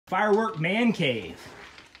Firework Man Cave.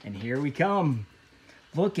 And here we come.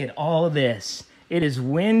 Look at all of this. It is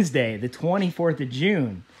Wednesday, the 24th of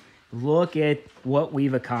June. Look at what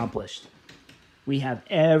we've accomplished. We have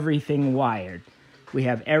everything wired. We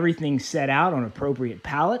have everything set out on appropriate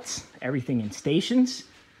pallets, everything in stations.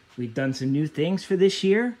 We've done some new things for this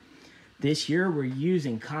year. This year we're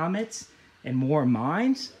using comets and more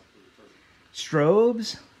mines,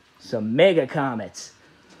 strobes, some mega comets,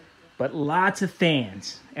 but lots of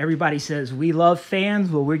fans. Everybody says we love fans.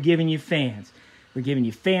 Well, we're giving you fans. We're giving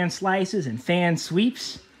you fan slices and fan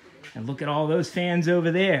sweeps. And look at all those fans over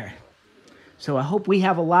there. So I hope we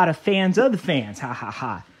have a lot of fans of the fans. Ha ha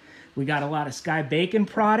ha. We got a lot of Sky Bacon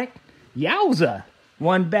product. Yowza!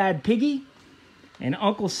 One bad piggy. And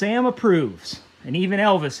Uncle Sam approves. And even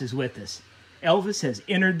Elvis is with us. Elvis has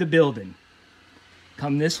entered the building.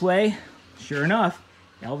 Come this way. Sure enough,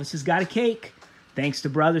 Elvis has got a cake. Thanks to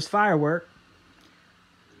Brothers Firework.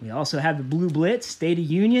 We also have the Blue Blitz, State of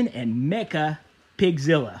Union, and Mecha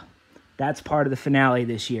Pigzilla. That's part of the finale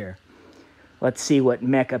this year. Let's see what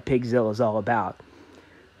Mecha Pigzilla is all about.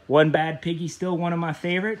 One Bad Piggy, still one of my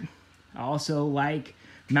favorite. I also like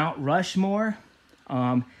Mount Rushmore.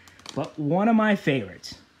 But one of my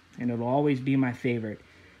favorites, and it'll always be my favorite.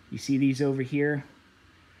 You see these over here?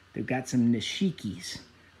 They've got some nishikis,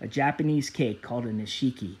 a Japanese cake called a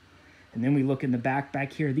nishiki. And then we look in the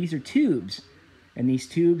back here. These are tubes. And these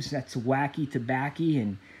tubes, that's Wacky Tobacco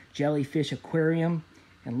and Jellyfish Aquarium.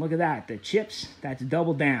 And look at that, the chips, that's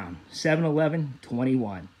Double Down, 7-Eleven,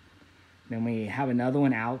 21. Then we have another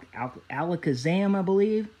one, Alakazam, I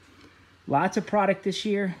believe. Lots of product this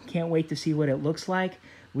year. Can't wait to see what it looks like.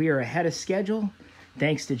 We are ahead of schedule,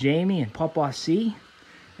 thanks to Jamie and Papa C.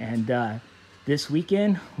 And this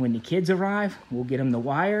weekend, when the kids arrive, we'll get them the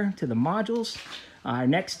wire to the modules. Our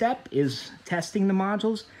next step is testing the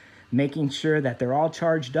modules, making sure that they're all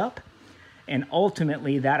charged up, and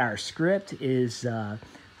ultimately that our script is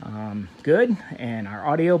good and our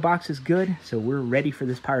audio box is good, so we're ready for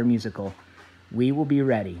this Pyro Musical. We will be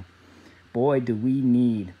ready. Boy, do we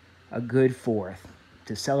need a good 4th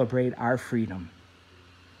to celebrate our freedom.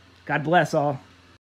 God bless all.